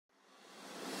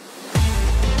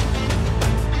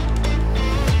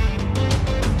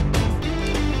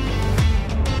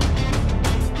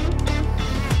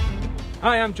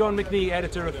Hi, I'm John McNee,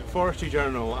 editor of Forestry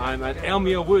Journal. I'm at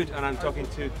Elmia Wood and I'm talking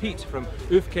to Piet from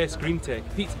Ufkes Greentec.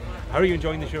 Piet, how are you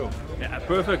enjoying the show? Yeah,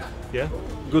 perfect. Yeah?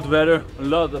 Good weather, a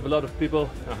lot of people.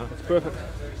 It's perfect.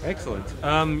 Excellent.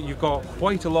 You've got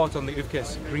quite a lot on the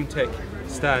Ufkes Greentec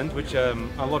stand, which a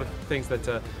lot of things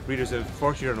that readers of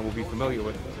Forestry Journal will be familiar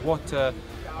with. What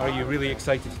are you really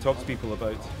excited to talk to people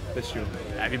about this show?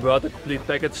 Yeah, we brought the complete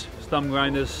package: stump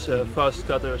grinders, fast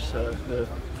cutters, the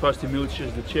frosty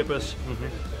mulches, the chippers.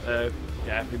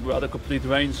 Yeah, we brought a complete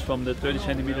range from the 30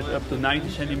 centimeters up to 90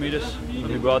 centimeters. And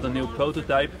we brought a new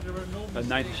prototype, a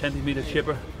 90 centimeter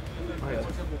chipper. Right.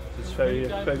 It's very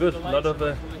good. A lot of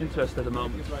interest at the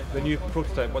moment. The new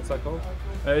prototype, what's that called?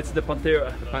 It's the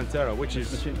Panthera. The Panthera, which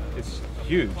is it's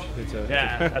huge. It's a,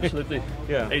 yeah, absolutely.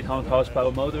 Yeah. 800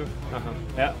 horsepower motor.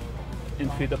 Yeah,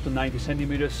 infeed up to 90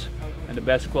 centimeters, and the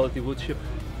best quality wood chip.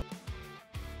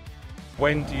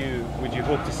 When would you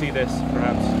hope to see this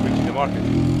perhaps reaching the market?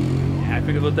 Yeah, I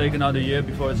think it will take another year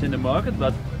before it's in the market,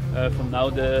 but from now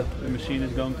the machine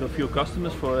is going to a few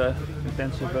customers for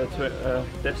intensive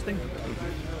testing.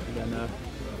 And then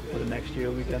for the next year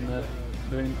we can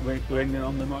bring it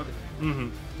on the market.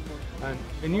 And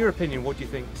in your opinion, what do you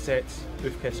think sets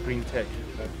Ufkes Greentec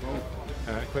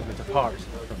equipment apart?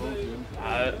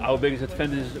 Our biggest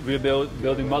advantage is we're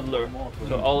building modular,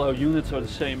 so all our units are the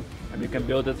same and we can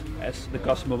build it as the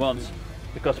customer wants.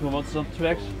 The customer wants it on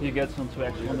tracks, he gets on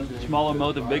tracks. On a smaller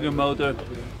motor, bigger motor,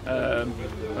 a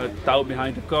tow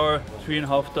behind the car,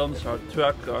 3.5 tons, or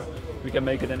truck, or we can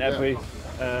make it in every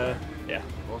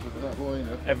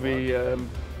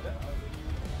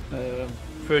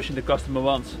version the customer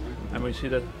wants, and we see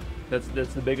that's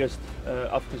the biggest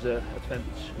Ufkes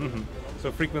advantage. So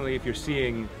frequently, if you're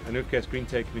seeing an Ufkes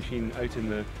Greentec machine out in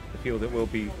the field, it will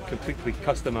be completely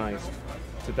customized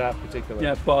to that particular.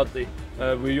 Yeah, partly.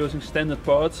 We're using standard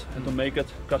parts and to make it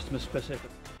customer specific.